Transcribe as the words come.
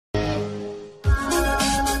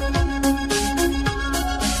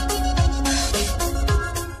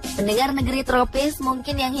Pendengar negeri tropis,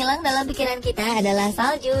 mungkin yang hilang dalam pikiran kita adalah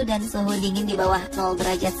salju dan suhu dingin di bawah 0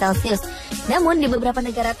 derajat Celcius. Namun di beberapa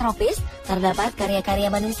negara tropis, terdapat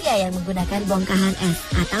karya-karya manusia yang menggunakan bongkahan es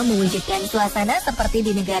atau mewujudkan suasana seperti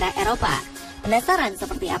di negara Eropa. Penasaran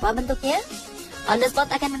seperti apa bentuknya? On the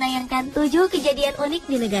Spot akan menayangkan 7 kejadian unik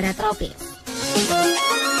di negara tropis.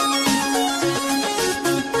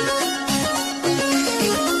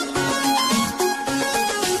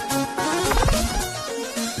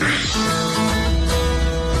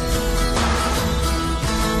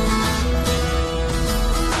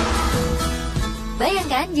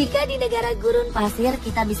 Bayangkan jika di negara gurun pasir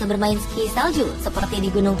kita bisa bermain ski salju seperti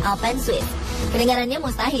di Gunung Alpen Swiss. Kedengarannya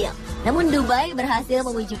mustahil, namun Dubai berhasil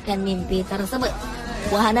mewujudkan mimpi tersebut.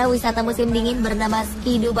 Wahana wisata musim dingin bernama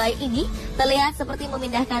Ski Dubai ini terlihat seperti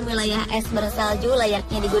memindahkan wilayah es bersalju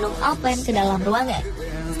layaknya di Gunung Alpen ke dalam ruangan.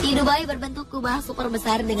 Ski Dubai berbentuk kubah super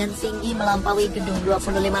besar dengan tinggi melampaui gedung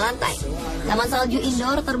 25 lantai. Taman salju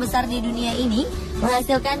indoor terbesar di dunia ini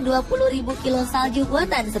menghasilkan 20.000 kilo salju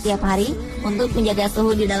buatan setiap hari untuk menjaga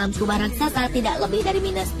suhu di dalam kubah raksasa tidak lebih dari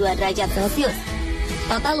minus 2 derajat Celcius.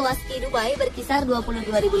 Total luas Ski Dubai berkisar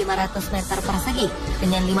 22.500 meter persegi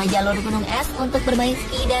dengan 5 jalur gunung es untuk bermain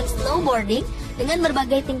ski dan snowboarding dengan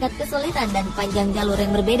berbagai tingkat kesulitan dan panjang jalur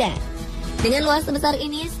yang berbeda. Dengan luas sebesar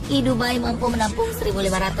ini, Ski Dubai mampu menampung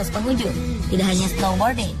 1.500 pengunjung. Tidak hanya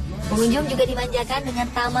snowboarding, pengunjung juga dimanjakan dengan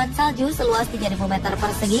taman salju seluas 3.000 meter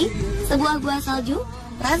persegi, sebuah gua salju,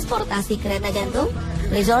 transportasi kereta gantung,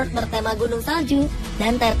 resort bertema gunung salju,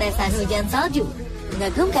 dan tetesan hujan salju.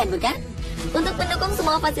 Mengagumkan bukan? Untuk mendukung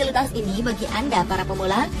semua fasilitas ini bagi Anda para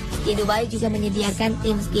pemula, Ski Dubai juga menyediakan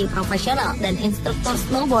tim ski profesional dan instruktur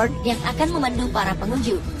snowboard yang akan memandu para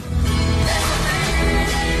pengunjung.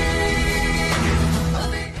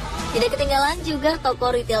 Tidak ketinggalan juga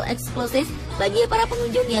toko retail eksklusif bagi para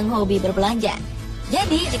pengunjung yang hobi berbelanja.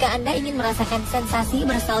 Jadi, jika Anda ingin merasakan sensasi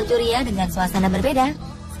bersalju ria dengan suasana berbeda,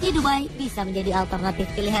 Ski Dubai bisa menjadi alternatif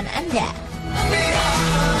pilihan Anda.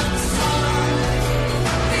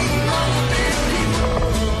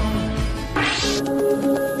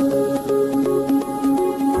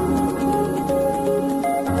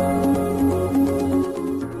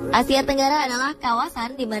 Asia Tenggara adalah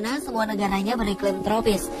kawasan di mana semua negaranya beriklim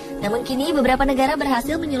tropis. Namun kini beberapa negara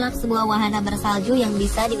berhasil menyulap sebuah wahana bersalju yang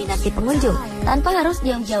bisa diminati pengunjung tanpa harus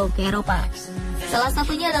jauh-jauh ke Eropa. Salah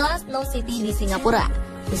satunya adalah Snow City di Singapura.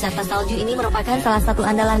 Wisata salju ini merupakan salah satu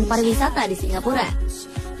andalan pariwisata di Singapura.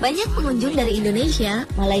 Banyak pengunjung dari Indonesia,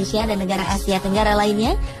 Malaysia, dan negara Asia Tenggara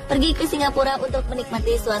lainnya pergi ke Singapura untuk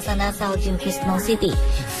menikmati suasana salju di Snow City.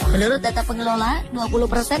 Menurut data pengelola,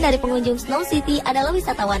 20% dari pengunjung Snow City adalah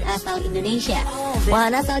wisatawan asal Indonesia.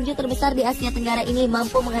 Wahana salju terbesar di Asia Tenggara ini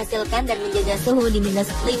mampu menghasilkan dan menjaga suhu di minus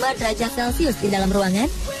 5 derajat Celcius di dalam ruangan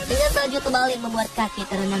dengan salju tebal yang membuat kaki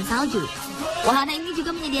terendam salju. Wahana ini juga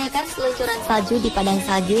menyediakan seluncuran salju di padang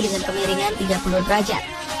salju dengan kemiringan 30 derajat.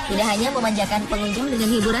 Tidak hanya memanjakan pengunjung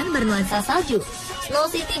dengan hiburan bernuansa salju, Snow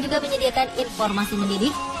City juga menyediakan informasi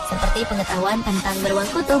mendidik seperti pengetahuan tentang beruang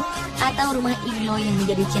kutub atau rumah iglo yang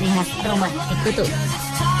menjadi ciri khas rumah di kutub.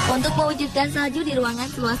 Untuk mewujudkan salju di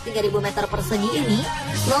ruangan seluas 3.000 meter persegi ini,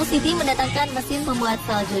 Snow City mendatangkan mesin pembuat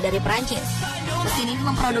salju dari Prancis. Mesin ini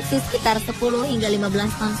memproduksi sekitar 10 hingga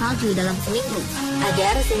 15 ton salju dalam seminggu,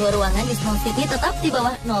 agar suhu ruangan di Snow City tetap di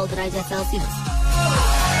bawah 0 derajat Celcius.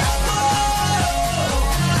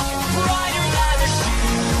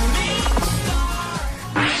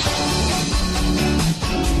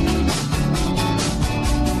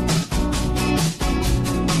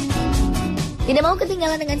 Tidak mau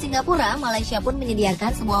ketinggalan dengan Singapura, Malaysia pun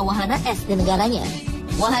menyediakan sebuah wahana es di negaranya.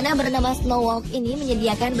 Wahana bernama Snow Walk ini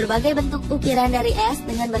menyediakan berbagai bentuk ukiran dari es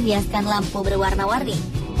dengan berhiaskan lampu berwarna-warni.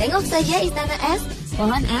 Tengok saja istana es,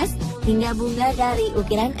 pohon es, hingga bunga dari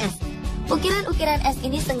ukiran es. Ukiran-ukiran es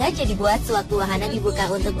ini sengaja dibuat sewaktu wahana dibuka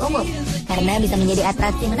untuk umum, karena bisa menjadi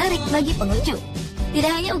atraksi menarik bagi pengunjung. Tidak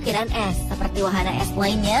hanya ukiran es, seperti wahana es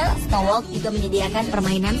lainnya, Snow Walk juga menyediakan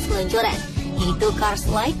permainan seluncuran, yaitu car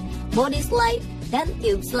slide, body slide, dan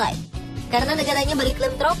tube slide. Karena negaranya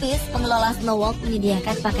beriklim tropis, pengelola Snow Walk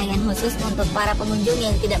menyediakan pakaian khusus untuk para pengunjung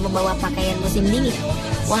yang tidak membawa pakaian musim dingin.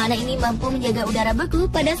 Wahana ini mampu menjaga udara beku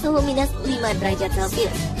pada suhu minus 5 derajat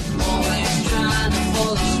Celcius.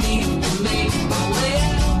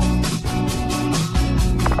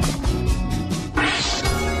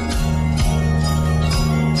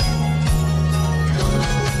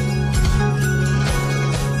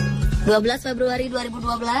 12 Februari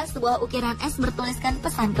 2012, sebuah ukiran es bertuliskan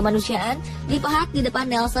pesan kemanusiaan dipahat di depan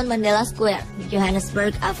Nelson Mandela Square di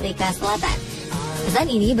Johannesburg, Afrika Selatan.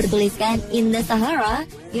 Pesan ini bertuliskan, "In the Sahara,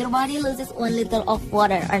 your body loses 1 liter of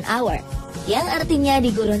water an hour. yang artinya di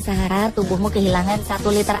gurun Sahara tubuhmu kehilangan 1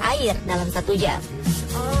 liter air dalam 1 jam.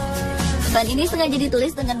 Pesan ini sengaja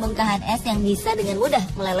ditulis dengan bongkahan es yang bisa dengan mudah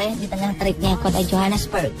meleleh di tengah teriknya kota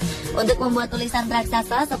Johannesburg. Untuk membuat tulisan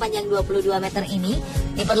raksasa sepanjang 22 meter ini,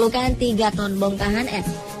 diperlukan 3 ton bongkahan es.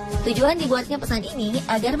 Tujuan dibuatnya pesan ini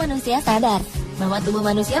agar manusia sadar bahwa tubuh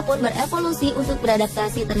manusia pun berevolusi untuk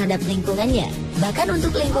beradaptasi terhadap lingkungannya, bahkan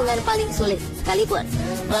untuk lingkungan paling sulit sekalipun.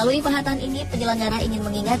 Melalui pahatan ini, penyelenggara ingin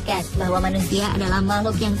mengingatkan bahwa manusia adalah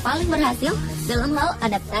makhluk yang paling berhasil dalam hal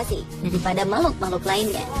adaptasi daripada makhluk-makhluk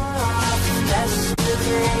lainnya.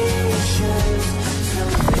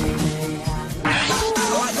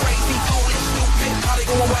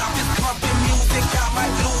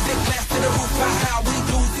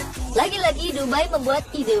 Lagi-lagi Dubai membuat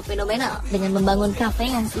ide fenomenal dengan membangun kafe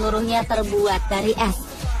yang seluruhnya terbuat dari es.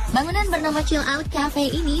 Bangunan bernama Chill Out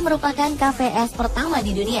Cafe ini merupakan kafe es pertama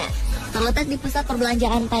di dunia. Terletak di pusat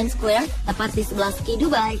perbelanjaan Times Square, tepat di sebelah ski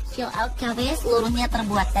Dubai, Chill Out Cafe seluruhnya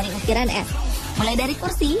terbuat dari ukiran es. Mulai dari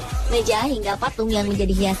kursi, meja, hingga patung yang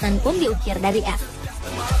menjadi hiasan pun diukir dari es.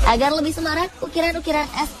 Agar lebih semarak, ukiran-ukiran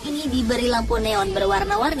es ini diberi lampu neon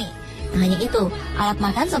berwarna-warni. Nah, hanya itu, alat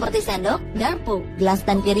makan seperti sendok, garpu, gelas,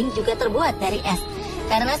 dan piring juga terbuat dari es.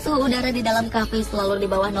 Karena suhu udara di dalam kafe selalu di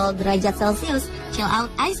bawah 0 derajat Celcius, Chill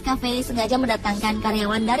Out Ice Cafe sengaja mendatangkan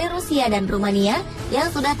karyawan dari Rusia dan Rumania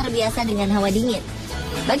yang sudah terbiasa dengan hawa dingin.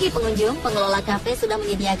 Bagi pengunjung, pengelola kafe sudah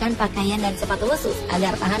menyediakan pakaian dan sepatu khusus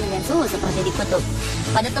agar tahan dengan suhu seperti di kutub.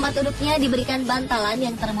 Pada tempat duduknya diberikan bantalan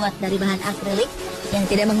yang terbuat dari bahan akrilik yang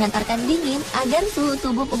tidak menghantarkan dingin agar suhu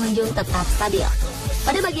tubuh pengunjung tetap stabil.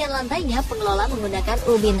 Pada bagian lantainya, pengelola menggunakan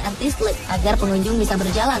ubin anti-slip agar pengunjung bisa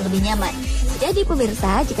berjalan lebih nyaman. Jadi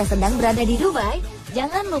pemirsa, jika sedang berada di Dubai,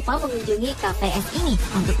 jangan lupa mengunjungi kafe es ini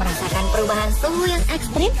untuk merasakan perubahan suhu yang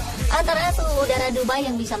ekstrim antara suhu udara Dubai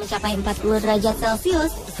yang bisa mencapai 40 derajat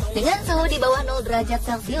Celcius dengan suhu di bawah 0 derajat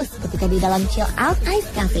Celcius ketika di dalam Chill Out Ice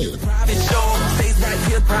Cafe.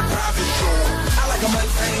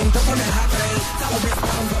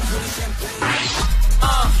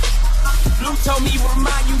 Blue told me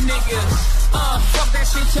remind you niggas. Fuck that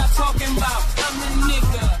shit y'all talking about. I'm the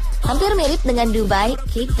nigga. Hampir mirip dengan Dubai,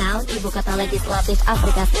 Cape Town, ibu kota legislatif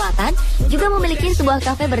Afrika Selatan, juga memiliki sebuah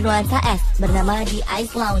kafe bernuansa es bernama The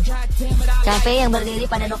Ice Lounge. Kafe yang berdiri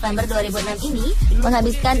pada November 2006 ini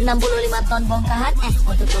menghabiskan 65 ton bongkahan es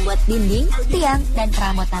untuk membuat dinding, tiang, dan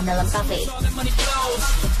perabotan dalam kafe.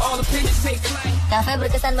 Kafe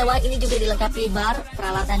berkesan mewah ini juga dilengkapi bar,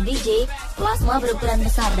 peralatan DJ, plasma berukuran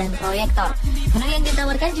besar, dan proyektor. Menu yang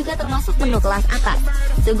ditawarkan juga termasuk menu kelas atas.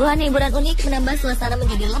 Suguhan hiburan unik menambah suasana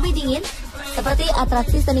menjadi lebih dingin, seperti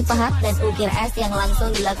atraksi seni pahat dan ukir es yang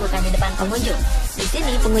langsung dilakukan di depan pengunjung. Di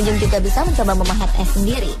sini pengunjung juga bisa mencoba memahat es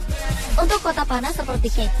sendiri. Untuk kota panas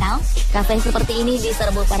seperti Cape Town, kafe seperti ini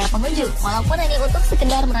diserbu para pengunjung, walaupun hanya untuk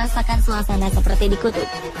sekedar merasakan suasana seperti di kutub.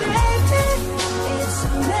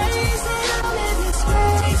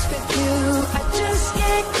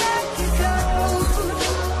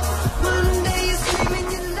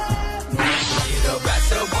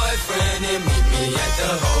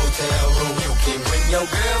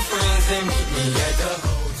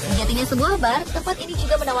 Sejatinya sebuah bar, tempat ini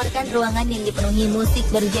juga menawarkan ruangan yang dipenuhi musik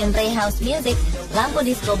bergenre house music, lampu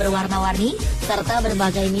disco berwarna-warni, serta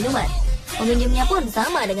berbagai minuman. Pengunjungnya pun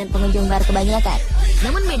sama dengan pengunjung bar kebanyakan.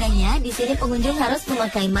 Namun bedanya, di sini pengunjung harus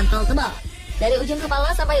memakai mantel tebal. Dari ujung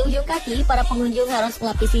kepala sampai ujung kaki, para pengunjung harus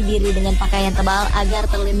melapisi diri dengan pakaian tebal agar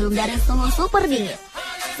terlindung dari suhu super dingin.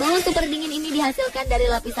 Suhu super dingin ini dihasilkan dari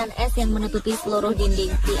lapisan es yang menutupi seluruh dinding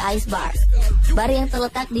di ice bar. Bar yang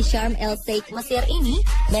terletak di Sharm El Sheikh, Mesir ini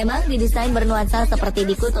memang didesain bernuansa seperti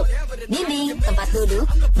di kutub. Dinding, tempat duduk,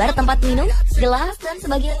 bar tempat minum, gelas, dan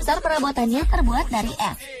sebagian besar perabotannya terbuat dari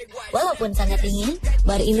es. Walaupun sangat dingin,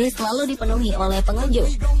 bar ini selalu dipenuhi oleh pengunjung.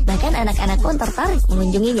 Bahkan anak-anak pun tertarik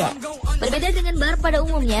mengunjunginya. Berbeda dengan bar pada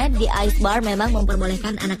umumnya, di ice bar memang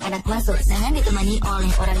memperbolehkan anak-anak masuk dengan ditemani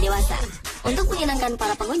oleh orang dewasa. Untuk menyenangkan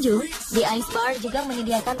para pengunjung, di Ice Bar juga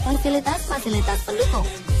menyediakan fasilitas-fasilitas pendukung,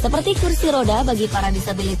 seperti kursi roda bagi para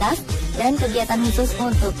disabilitas dan kegiatan khusus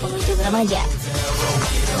untuk pengunjung remaja.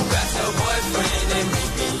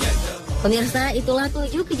 Pemirsa, itulah 7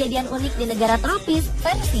 kejadian unik di negara tropis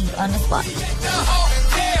versi On The Spot.